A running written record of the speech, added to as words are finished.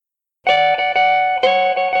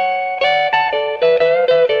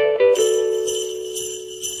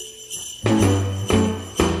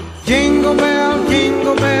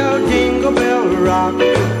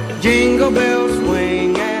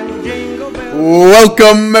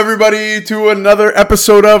Welcome, everybody, to another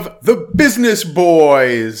episode of The Business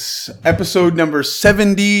Boys. Episode number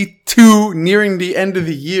 72, nearing the end of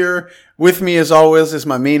the year. With me, as always, is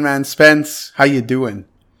my main man, Spence. How you doing?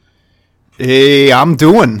 Hey, I'm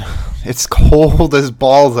doing. It's cold as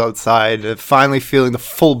balls outside. Finally feeling the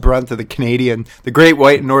full brunt of the Great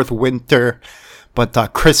White North winter.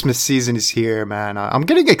 But Christmas season is here, man. I'm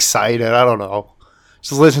getting excited. I don't know.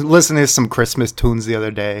 Just listening to some Christmas tunes the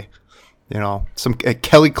other day. You know, some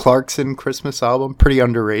Kelly Clarkson Christmas album, pretty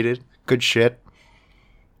underrated, good shit.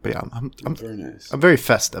 But yeah, I'm very nice. I'm very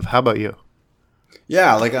festive. How about you?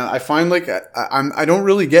 Yeah, like I find like I don't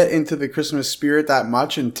really get into the Christmas spirit that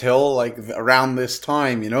much until like around this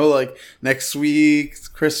time, you know, like next week,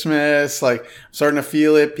 Christmas, like I'm starting to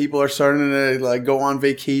feel it. People are starting to like go on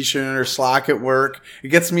vacation or slack at work. It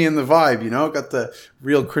gets me in the vibe, you know. Got the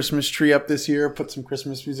real Christmas tree up this year, put some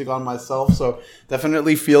Christmas music on myself. So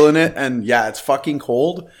definitely feeling it. And yeah, it's fucking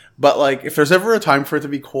cold. But like if there's ever a time for it to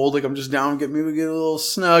be cold, like I'm just down, maybe get a little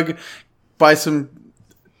snug, buy some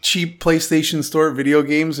cheap PlayStation Store video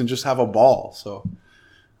games and just have a ball. So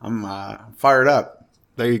I'm fired up.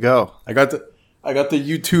 There you go. I got the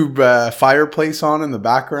YouTube fireplace on in the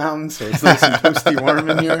background, so it's nice and toasty warm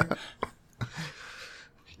in here.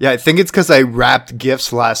 Yeah, I think it's because I wrapped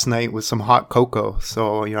gifts last night with some hot cocoa.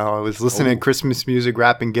 So, you know, I was listening to Christmas music,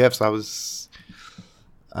 wrapping gifts. I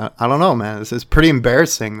don't know, man. This is pretty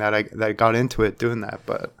embarrassing that I got into it doing that,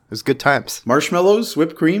 but it was good times. Marshmallows,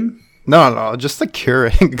 whipped cream? No, just the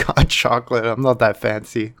Keurig hot chocolate. I'm not that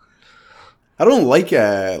fancy. I don't like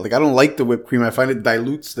the whipped cream. I find it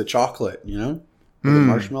dilutes the chocolate, you know? The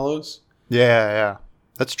marshmallows. Yeah.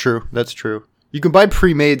 That's true. You can buy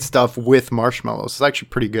pre-made stuff with marshmallows. It's actually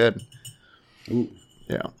pretty good. Ooh.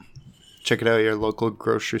 Yeah. Check it out at your local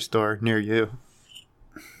grocery store near you.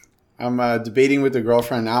 I'm debating with the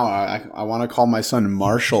girlfriend now. I want to call my son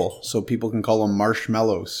Marshall so people can call him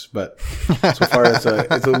Marshmallows. But so far it's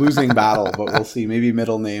a losing battle. But we'll see. Maybe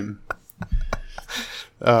middle name.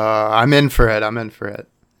 I'm in for it. I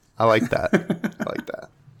like that.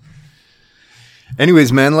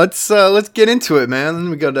 Anyways, man, let's get into it, man.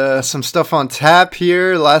 We got some stuff on tap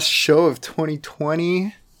here. Last show of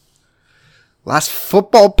 2020. Last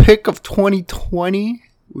football pick of 2020.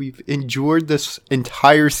 We've endured this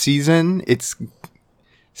entire season. It's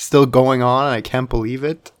still going on. I can't believe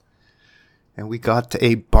it. And we got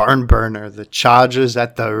a barn burner. The Chargers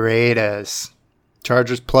at the Raiders.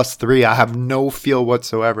 Chargers +3. I have no feel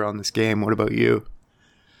whatsoever on this game. What about you?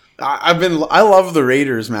 I love the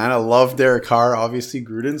Raiders, man. I love Derek Carr, obviously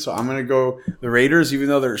Gruden. So I'm gonna go the Raiders, even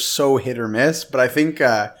though they're so hit or miss. But I think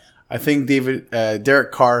Derek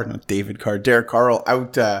Carr will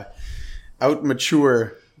out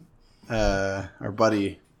mature our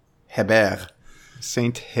buddy Hebert.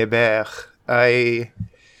 Saint Hebert. I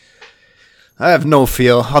have no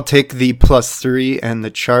feel. I'll take the +3 and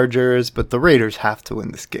the Chargers, but the Raiders have to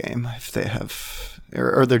win this game if they have,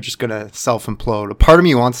 or they're just gonna self-implode. A part of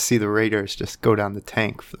me wants to see the Raiders just go down the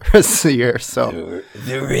tank for the rest of the year. So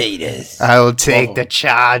the Raiders. I will take the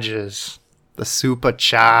Chargers, the Super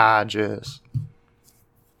Chargers.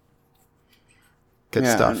 Good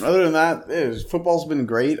stuff. And other than that, football's been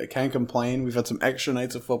great. I can't complain. We've had some extra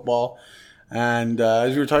nights of football, and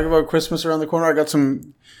as we were talking about Christmas around the corner, I got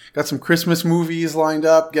some Christmas movies lined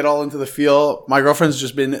up. Get all into the feel. My girlfriend's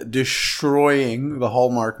just been destroying the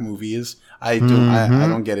Hallmark movies. I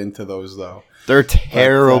don't get into those though. They're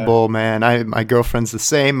terrible, man. My girlfriend's the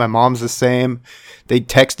same. My mom's the same. They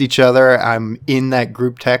text each other. I'm in that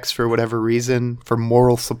group text for whatever reason, for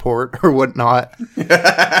moral support or whatnot.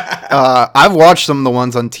 I've watched some of the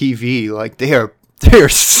ones on TV. Like they are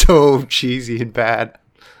so cheesy and bad.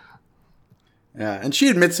 Yeah, and she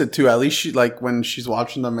admits it too. At least she like when she's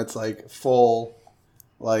watching them, it's like full,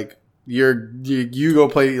 like you go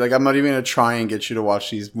play. Like I'm not even gonna try and get you to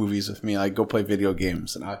watch these movies with me. Like go play video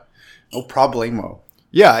games, and no problemo.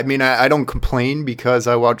 Yeah, I mean, I don't complain because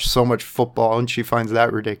I watch so much football and she finds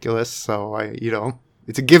that ridiculous. So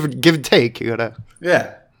it's a give and take. You gotta,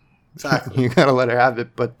 yeah, exactly. You gotta let her have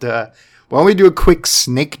it. But why don't we do a quick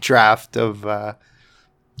snake draft of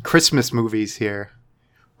Christmas movies here?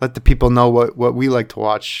 Let the people know what we like to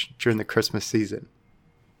watch during the Christmas season.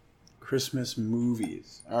 Christmas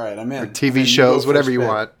movies. All right, I'm in. Or TV shows, whatever you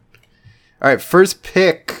want. All right, first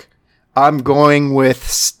pick. I'm going with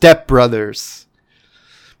Step Brothers.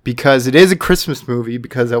 Because it is a Christmas movie,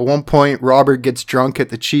 because at one point Robert gets drunk at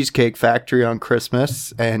the Cheesecake Factory on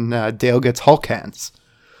Christmas and Dale gets Hulk hands.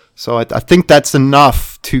 So I think that's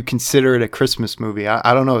enough to consider it a Christmas movie.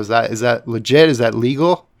 I don't know. Is that legit? Is that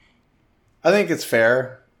legal? I think it's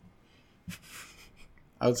fair.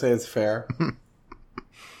 I would say it's fair. All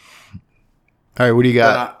right, what do you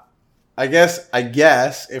got? I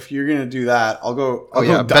guess if you're gonna do that, I'll go. I'll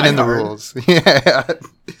go bend in the Die Hard. rules. Yeah,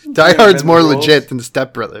 Die Hard's more legit than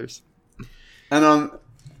Step Brothers. And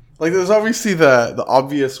like there's obviously the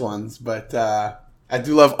obvious ones, but I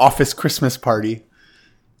do love Office Christmas Party.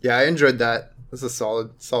 Yeah, I enjoyed that. That's a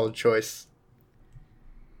solid choice.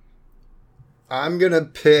 I'm gonna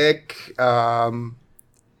pick. I'm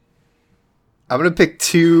gonna pick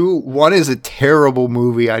two. One is a terrible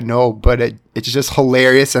movie, I know, but it's just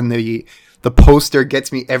hilarious, and the poster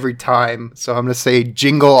gets me every time. So I'm gonna say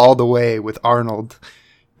Jingle All the Way with Arnold,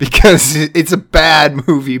 because it's a bad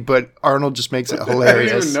movie, but Arnold just makes it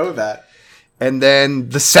hilarious. I didn't even know that. And then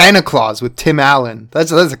The Santa Claus with Tim Allen.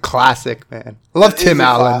 That's a classic, man. I love Tim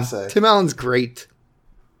Allen. Classic. Tim Allen's great.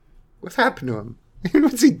 What's happened to him?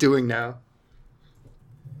 What's he doing now?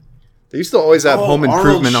 They used to always have Home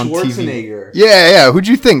Improvement on TV. Yeah. Who'd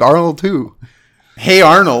you think? Arnold who? Hey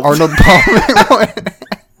Arnold. Arnold Palmer.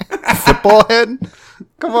 Football head?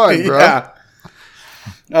 Come on, bro. Yeah.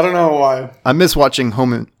 I don't know why. I miss watching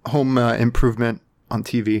Home Improvement on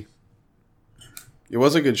TV. It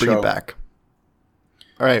was a good show. Bring it back.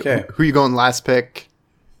 All right. Okay. Who you going last pick?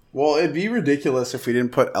 Well, it'd be ridiculous if we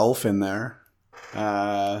didn't put Elf in there.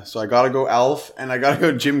 So I gotta go Elf, and I gotta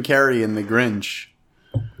go Jim Carrey in The Grinch.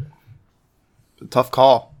 A tough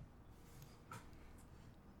call.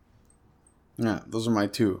 Yeah, those are my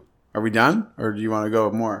two. Are we done? Or do you want to go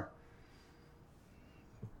more?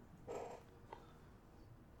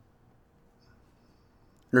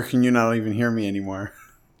 Or can you not even hear me anymore?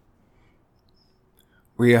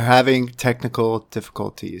 We are having technical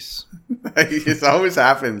difficulties. It always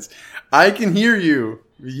happens. I can hear you.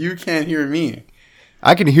 You can't hear me.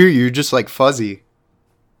 I can hear you just like Fuzzy.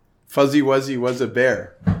 Fuzzy Wuzzy was a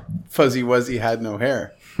bear. Fuzzy Wuzzy had no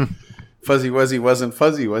hair. Fuzzy Wuzzy wasn't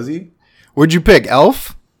fuzzy, was he? What'd you pick?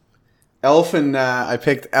 Elf? Elf, and I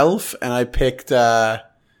picked Elf, and I picked The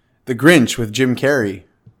Grinch with Jim Carrey.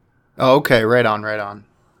 Oh, okay. Right on.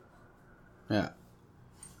 Yeah.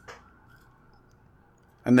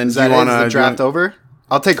 And then Is that the draft over?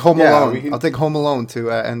 I'll take Home Alone. I'll take Home Alone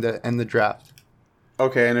to end the draft.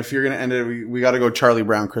 Okay, and if you're gonna end it, we got to go Charlie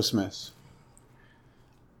Brown Christmas.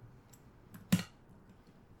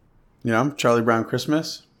 You know, Charlie Brown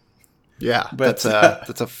Christmas. Yeah, but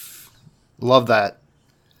love that.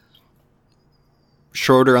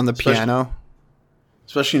 Schroeder on the piano.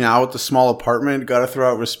 Especially now with the small apartment, got to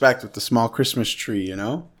throw out respect with the small Christmas tree. You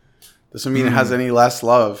know, doesn't mean it has any less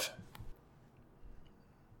love.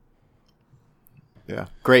 Yeah,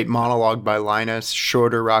 great monologue by Linus.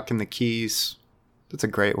 Schroeder rocking the keys. That's a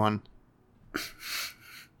great one.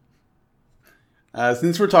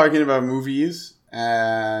 Since we're talking about movies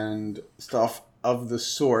and stuff of the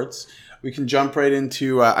sorts, we can jump right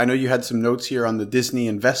into. I know you had some notes here on the Disney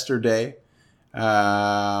Investor Day.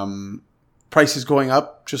 Prices going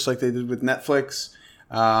up, just like they did with Netflix.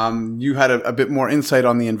 You had a bit more insight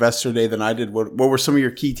on the Investor Day than I did. What were some of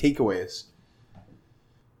your key takeaways?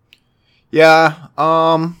 Yeah,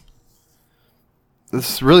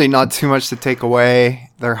 there's really not too much to take away.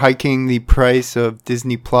 They're hiking the price of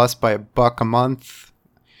Disney Plus by $1 a month,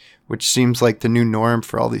 which seems like the new norm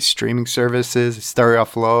for all these streaming services. They started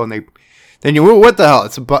off low, and what the hell?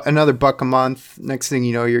 It's another $1 a month. Next thing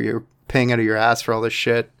you know, you're paying out of your ass for all this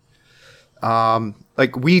shit.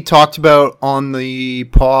 Like we talked about on the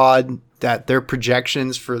pod, that their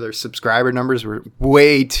projections for their subscriber numbers were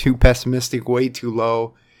way too pessimistic, way too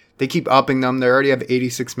low. They keep upping them. They already have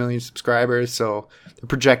 86 million subscribers, so they're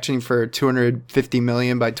projecting for 250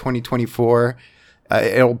 million by 2024.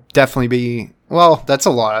 It'll definitely be, well, that's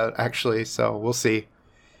a lot actually, so we'll see.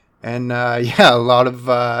 And a lot of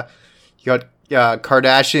you got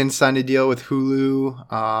Kardashian signed a deal with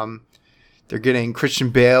Hulu. They're getting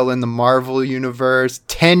Christian Bale in the Marvel universe.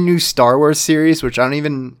 10 new Star Wars series, which I don't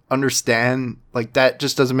even understand. Like, that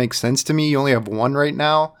just doesn't make sense to me. You only have one right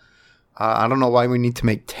now. I don't know why we need to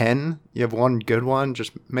make 10. You have one good one.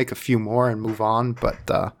 Just make a few more and move on.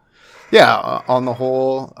 But, on the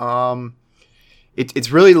whole,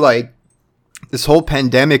 it's really like this whole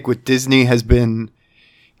pandemic with Disney has been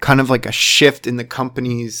kind of like a shift in the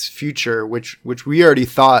company's future, which we already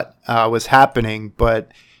thought was happening.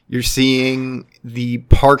 But you're seeing the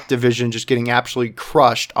park division just getting absolutely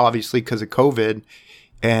crushed, obviously, because of COVID.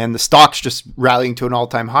 And the stock's just rallying to an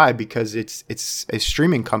all-time high because it's a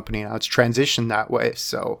streaming company now. It's transitioned that way.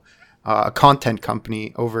 So a content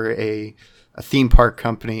company over a theme park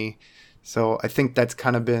company. So I think that's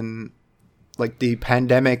kind of been like the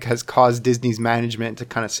pandemic has caused Disney's management to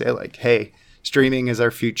kind of say like, hey, streaming is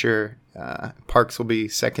our future. Parks will be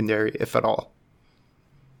secondary, if at all.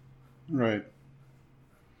 Right.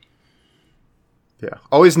 Yeah.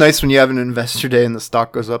 Always nice when you have an investor day and the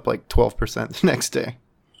stock goes up like 12% the next day.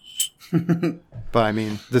 But I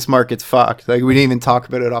mean, this market's fucked. Like, we didn't even talk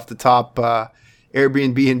about it off the top.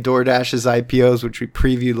 Airbnb and DoorDash's IPOs, which we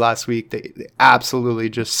previewed last week, they absolutely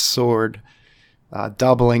just soared.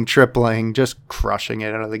 Doubling, tripling, just crushing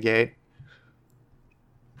it out of the gate.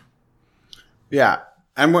 Yeah.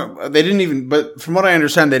 And they didn't even, but from what I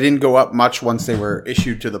understand, they didn't go up much once they were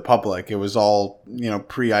issued to the public. It was all,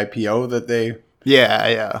 pre-IPO that they...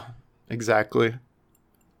 Yeah, exactly.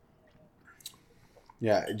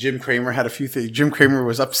 Yeah, Jim Cramer had a few things. Jim Cramer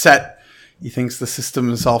was upset. He thinks the system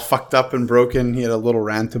is all fucked up and broken. He had a little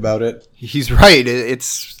rant about it. He's right.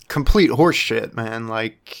 It's complete horseshit, man.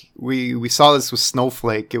 Like, we saw this with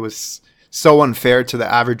Snowflake. It was so unfair to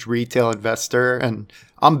the average retail investor. And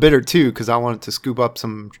I'm bitter, too, because I wanted to scoop up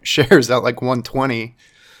some shares at, like, 120.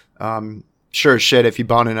 Sure as shit, if you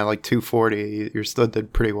bought in at, like, 240, you still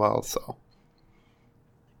did pretty well, so...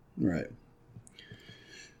 Right.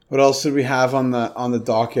 What else did we have on the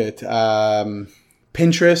docket?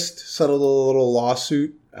 Pinterest settled a little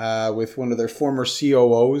lawsuit with one of their former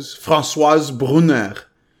COOs, Françoise Brunner,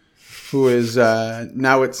 who is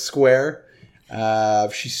now at Square.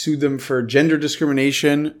 She sued them for gender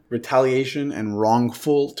discrimination, retaliation, and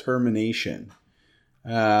wrongful termination.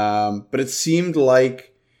 But it seemed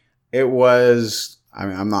like it was... I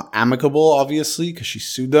mean, I'm not amicable, obviously, because she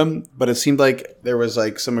sued them, but it seemed like there was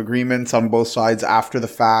like some agreements on both sides after the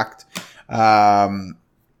fact.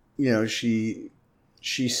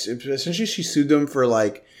 She sued them for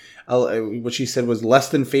like what she said was less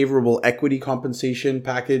than favorable equity compensation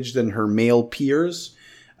package than her male peers.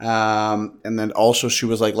 And then also she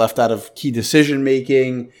was like left out of key decision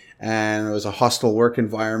making, and it was a hostile work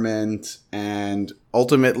environment. And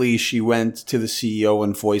ultimately she went to the CEO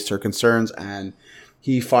and voiced her concerns, and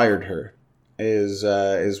he fired her, is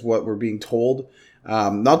what we're being told.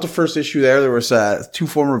 Not the first issue there. There was two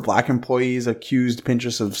former black employees accused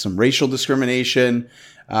Pinterest of some racial discrimination.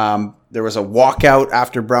 There was a walkout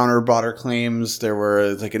after Browner brought her claims. There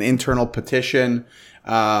was like an internal petition.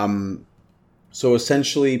 So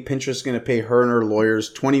essentially, Pinterest is going to pay her and her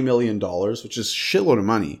lawyers $20 million, which is a shitload of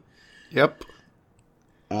money. Yep.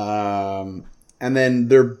 And then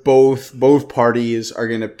they're both parties are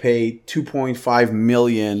going to pay $2.5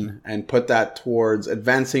 million and put that towards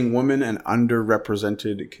advancing women and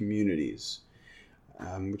underrepresented communities,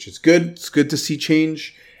 which is good. It's good to see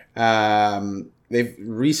change. They've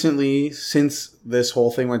recently, since this whole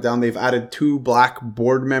thing went down, they've added 2 black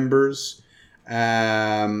board members,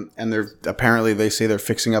 and they say they're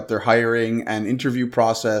fixing up their hiring and interview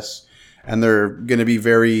process, and they're going to be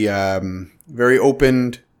very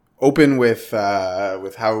open with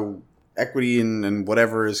how equity and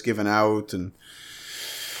whatever is given out and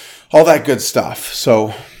all that good stuff.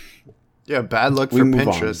 So yeah, bad luck for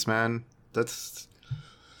Pinterest, man. That's,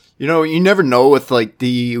 you never know with like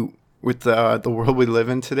the world we live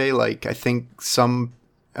in today. Like, I think some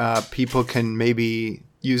people can maybe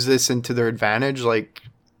use this into their advantage. Like,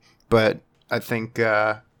 but I think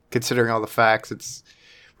considering all the facts, it's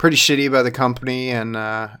pretty shitty by the company, and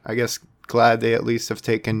I guess glad they at least have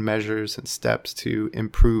taken measures and steps to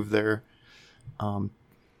improve their kind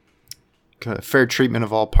of fair treatment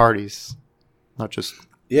of all parties, not just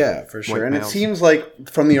for sure. And males. It seems like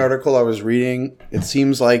from the article I was reading, it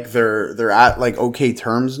seems like they're at like okay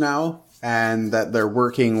terms now, and that they're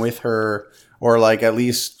working with her, or like at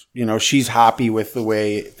least she's happy with the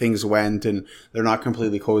way things went, and they're not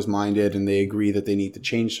completely closed-minded, and they agree that they need to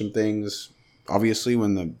change some things. Obviously,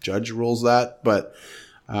 when the judge rules that, but.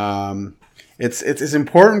 It's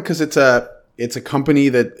important because it's a company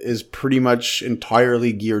that is pretty much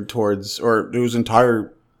entirely geared towards, or whose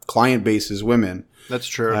entire client base is women. That's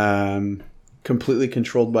true. Completely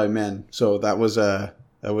controlled by men. So that was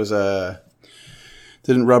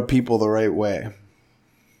didn't rub people the right way.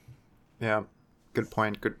 Yeah, good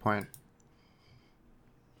point.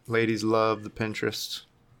 Ladies love the Pinterest.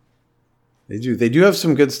 They do. They do have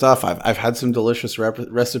some good stuff. I've had some delicious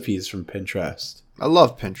recipes from Pinterest. I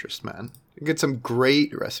love Pinterest, man. You get some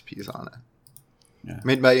great recipes on it. Yeah.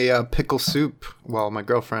 Made my pickle soup. Well, my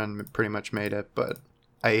girlfriend pretty much made it, but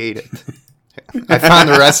I ate it. I found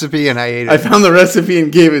the recipe and I ate it. I found the recipe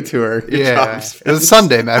and gave it to her. Good job. It was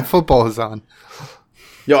Sunday, man. Football is on.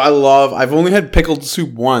 Yo, I've only had pickled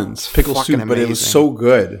soup once. Pickle soup, amazing. But it was so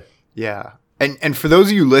good. Yeah. And for those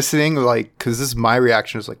of you listening, like, because this is my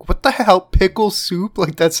reaction, is like, what the hell, pickle soup?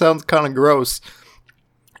 Like, that sounds kind of gross.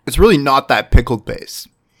 It's really not that pickled base.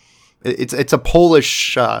 It's a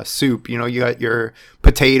Polish soup. You got your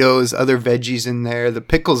potatoes, other veggies in there. The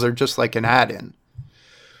pickles are just like an add-in.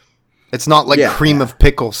 It's not like Yeah, cream yeah. of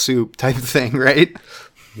pickle soup type thing, right?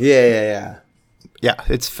 Yeah. Yeah,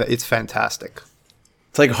 it's fantastic.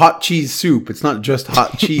 It's like hot cheese soup. It's not just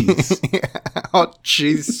hot cheese. Hot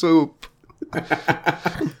cheese soup.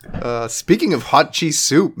 Speaking of hot cheese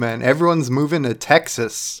soup, man, everyone's moving to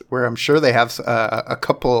Texas, where I'm sure they have a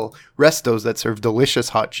couple restos that serve delicious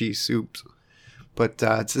hot cheese soups. But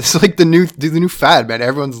it's like the new fad, man.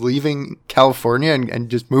 Everyone's leaving California and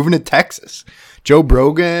just moving to Texas. Joe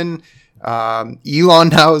Rogan, Elon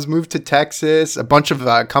now has moved to Texas. A bunch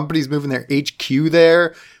of companies moving their HQ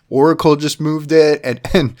there. Oracle just moved it,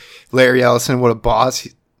 and Larry Ellison, what a boss!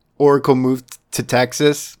 Oracle moved to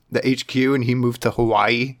Texas, the HQ, and he moved to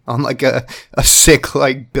Hawaii on like a sick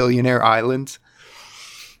like billionaire island.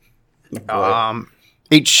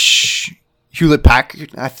 Hewlett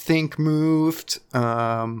Packard, I think, moved.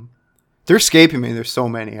 They're escaping me. There's so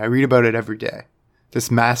many. I read about it every day.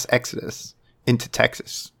 This mass exodus into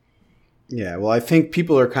Texas. Yeah, well, I think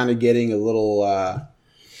people are kind of getting a little.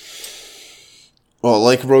 Well,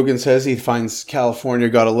 like Rogan says, he finds California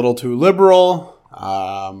got a little too liberal.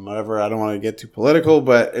 Whatever. I don't want to get too political,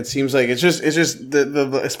 but it seems like it's just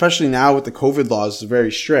the especially now with the COVID laws is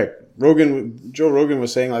very strict. Joe Rogan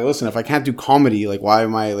was saying like, listen, if I can't do comedy, like, why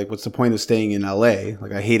am I like, what's the point of staying in LA?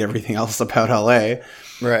 Like, I hate everything else about LA.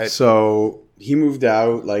 Right. So he moved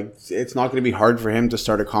out. Like, it's not going to be hard for him to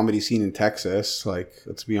start a comedy scene in Texas. Like,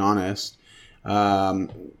 let's be honest.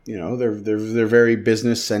 You know, they're very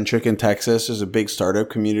business centric in Texas. There's a big startup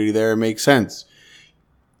community there. It makes sense.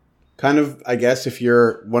 Kind of, I guess, if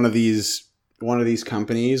you're one of these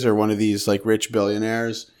companies or one of these like rich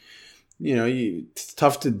billionaires, you know, it's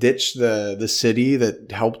tough to ditch the city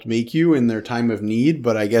that helped make you in their time of need.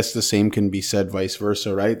 But I guess the same can be said vice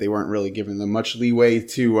versa, right? They weren't really giving them much leeway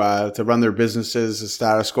to run their businesses as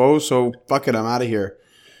status quo. So fuck it, I'm out of here.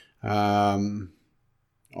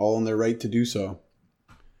 All in their right to do so.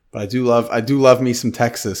 But I do love me some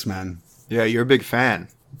Texas, man. Yeah, you're a big fan.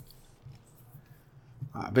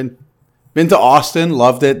 I've been to Austin,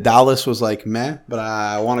 loved it. Dallas was like meh, but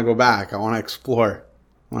I want to go back. I want to explore.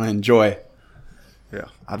 I want to enjoy. Yeah,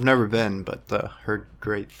 I've never been, but heard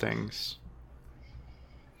great things.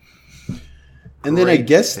 And then I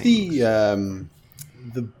guess the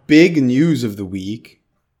big news of the week,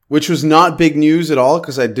 which was not big news at all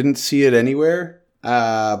because I didn't see it anywhere.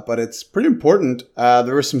 But it's pretty important.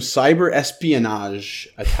 There were some cyber espionage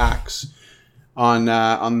attacks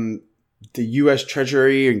on the U.S.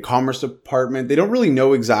 Treasury and Commerce Department. They don't really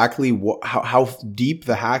know exactly how deep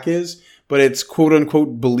the hack is, but it's quote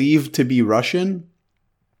unquote believed to be Russian.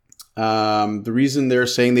 The reason they're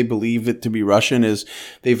saying they believe it to be Russian is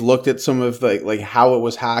they've looked at some of like how it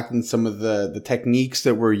was hacked and some of the techniques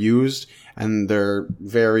that were used, and they're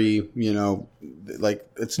very, you know, like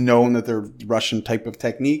it's known that they're Russian type of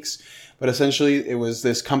techniques. But essentially, it was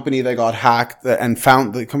this company that got hacked the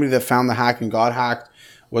company that found the hack and got hacked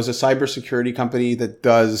was a cybersecurity company that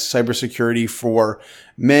does cybersecurity for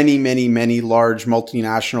many, many, many large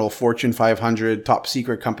multinational Fortune 500 top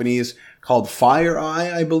secret companies called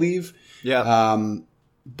FireEye, I believe. Yeah.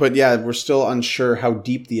 But yeah, we're still unsure how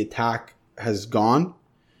deep the attack has gone.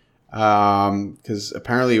 Because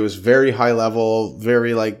apparently it was very high level,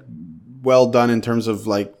 very like well done in terms of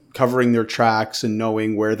like covering their tracks and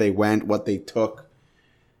knowing where they went, what they took.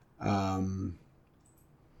 And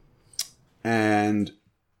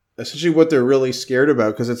essentially what they're really scared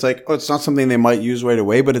about, because it's like, oh, it's not something they might use right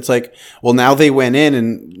away, but it's like, well, now they went in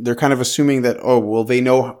and they're kind of assuming that, oh, well, they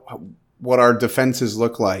know what our defenses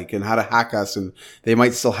look like and how to hack us, and they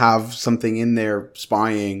might still have something in there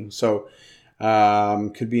spying. So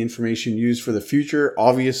could be information used for the future.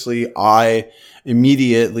 Obviously, I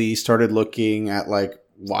immediately started looking at like,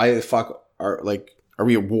 why the fuck are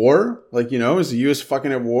we at war? Like, you know, is the U.S.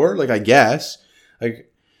 fucking at war? Like, I guess. Like,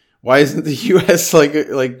 why isn't the U.S. like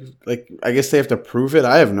I guess they have to prove it.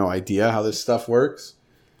 I have no idea how this stuff works.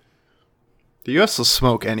 The U.S. will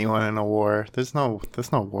smoke anyone in a war. There's no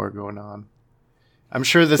war going on. I'm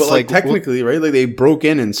sure this, but like technically, right? Like, they broke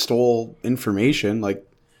in and stole information. Like,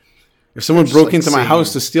 if someone broke into my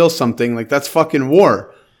house to steal something, like, that's fucking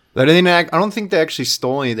war. I don't think they actually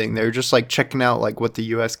stole anything. They're just like checking out like what the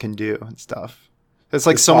U.S. can do and stuff. It's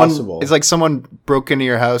like someone broke into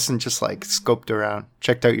your house and just like scoped around,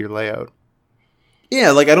 checked out your layout.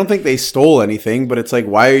 Yeah, like, I don't think they stole anything, but it's like,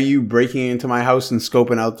 why are you breaking into my house and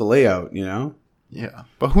scoping out the layout, you know? Yeah,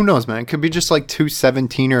 but who knows, man? It could be just like two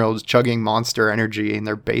 17-year-olds chugging Monster Energy in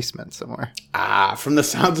their basement somewhere. From the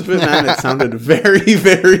sounds of it, man, it sounded very,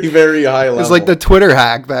 very, very high level. It was like the Twitter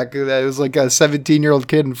hack back. It was like a 17-year-old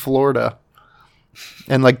kid in Florida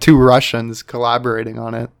and like two Russians collaborating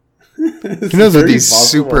on it. Who knows what these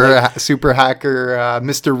super hacker,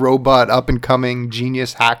 Mr. Robot, up and coming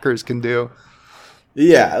genius hackers can do?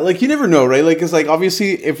 Yeah, like you never know, right? Like it's like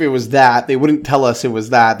obviously if it was that, they wouldn't tell us it was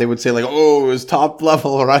that. They would say like, "Oh, it was top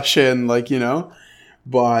level Russian," like, you know.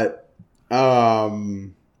 But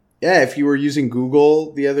yeah, if you were using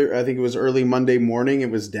Google I think it was early Monday morning, it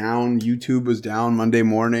was down. YouTube was down Monday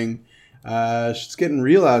morning. It's getting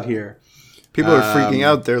real out here. People are freaking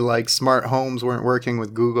out. They're like, smart homes weren't working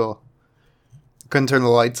with Google. Couldn't turn the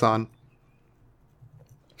lights on.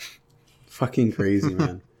 Fucking crazy,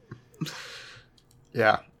 man.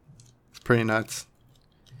 Yeah. It's pretty nuts.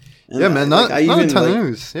 And yeah, man. Not a ton of like,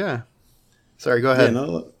 news. Yeah. Sorry, go ahead. Yeah,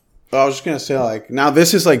 no, I was just going to say, like, now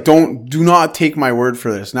this is like, do not take my word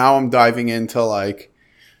for this. Now I'm diving into like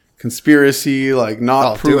conspiracy, like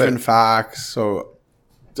not proven facts. So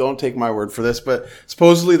don't take my word for this, but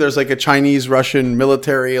supposedly there's like a Chinese-Russian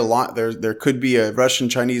military alliance. There could be a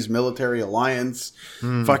Russian-Chinese military alliance.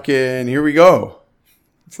 Fucking here we go.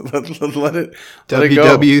 Let it go.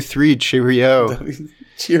 WW3 cheerio.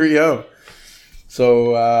 Cheerio.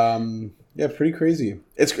 So yeah, pretty crazy.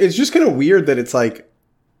 It's just kind of weird that it's like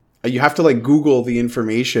you have to like Google the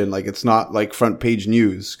information. Like it's not like front page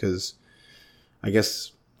news because I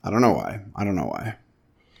guess I don't know why.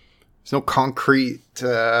 There's no concrete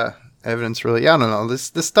evidence, really. I don't know.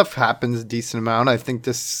 This stuff happens a decent amount. I think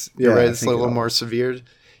this is a little more severe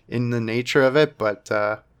in the nature of it, but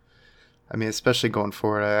I mean, especially going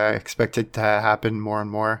forward, I expect it to happen more and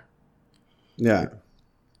more. Yeah,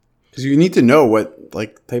 because you need to know what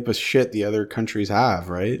like type of shit the other countries have,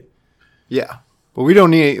 right? Yeah, but we don't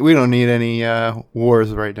need any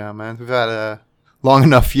wars right now, man. We've had a long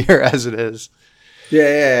enough year as it is.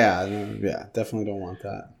 Yeah. Definitely don't want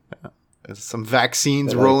that. There's some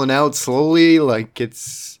vaccines rolling out slowly. Like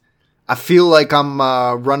I feel like I'm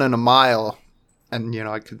running a mile, and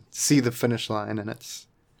I could see the finish line, and it's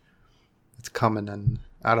coming, and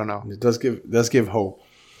I don't know. It does give hope.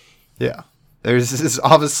 Yeah, there's this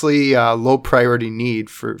obviously low priority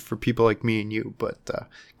need for people like me and you, but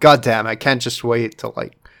goddamn, I can't just wait to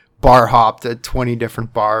like bar hop to 20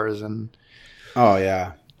 different bars and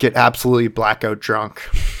get absolutely blackout drunk.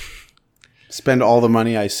 Spend all the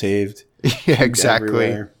money I saved. Yeah,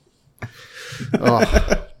 exactly.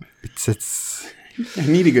 It's I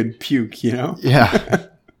need a good puke, Yeah.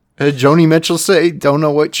 Joni Mitchell say, "Don't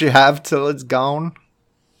know what you have till it's gone."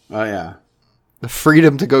 Oh yeah. The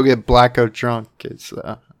freedom to go get blackout drunk is,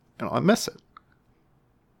 I miss it.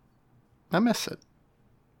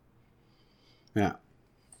 Yeah.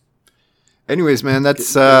 Anyways, man,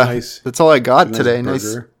 that's all I got today.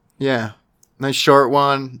 Nice, nice short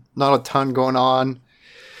one. Not a ton going on.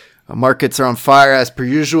 Markets are on fire as per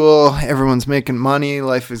usual. Everyone's making money.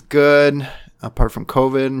 Life is good, apart from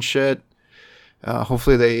COVID and shit.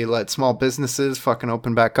 Hopefully they let small businesses fucking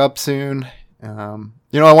open back up soon. I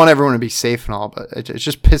want everyone to be safe and all, but it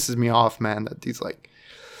just pisses me off, man, that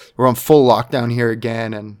we're on full lockdown here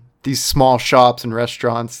again, and these small shops and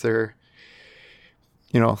restaurants, they're,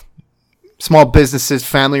 small businesses,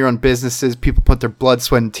 family-run businesses, people put their blood,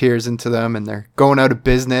 sweat, and tears into them, and they're going out of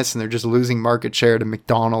business, and they're just losing market share to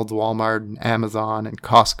McDonald's, Walmart, and Amazon, and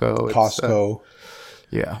Costco.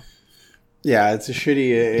 Yeah. Yeah, it's a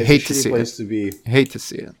shitty place to be. Hate to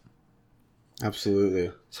see it.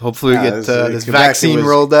 Absolutely. So hopefully we get this vaccine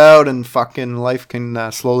rolled out, and fucking life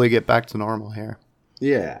can slowly get back to normal here.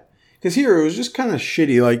 Yeah. Because here it was just kind of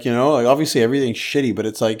shitty, like, obviously everything's shitty, but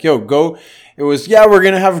it's like, we're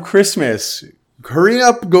going to have Christmas. Hurry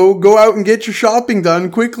up, go out and get your shopping done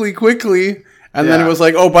quickly. And then it was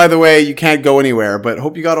like, oh, by the way, you can't go anywhere, but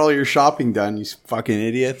hope you got all your shopping done, you fucking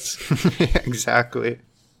idiots. Yeah, exactly.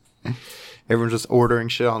 Everyone's just ordering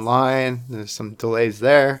shit online. There's some delays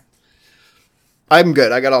there. I'm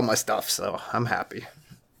good. I got all my stuff, so I'm happy.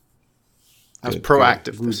 I was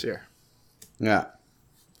proactive this year. Yeah.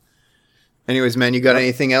 Anyways, man, you got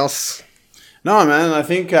anything else? No, man. I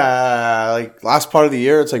think last part of the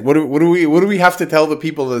year, it's like, what do we have to tell the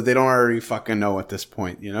people that they don't already fucking know at this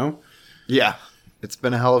point? Yeah, it's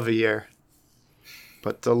been a hell of a year,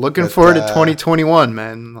 but looking forward to 2021,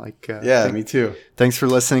 man. Me too. Thanks for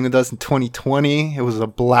listening with us in 2020. It was a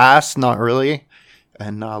blast, not really,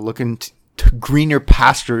 and looking to greener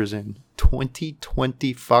pastures in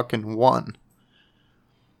 2020 fucking one.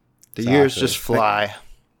 The years just fly.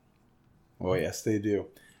 Oh, yes, they do.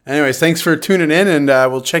 Anyways, thanks for tuning in, and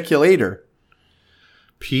we'll check you later.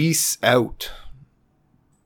 Peace out.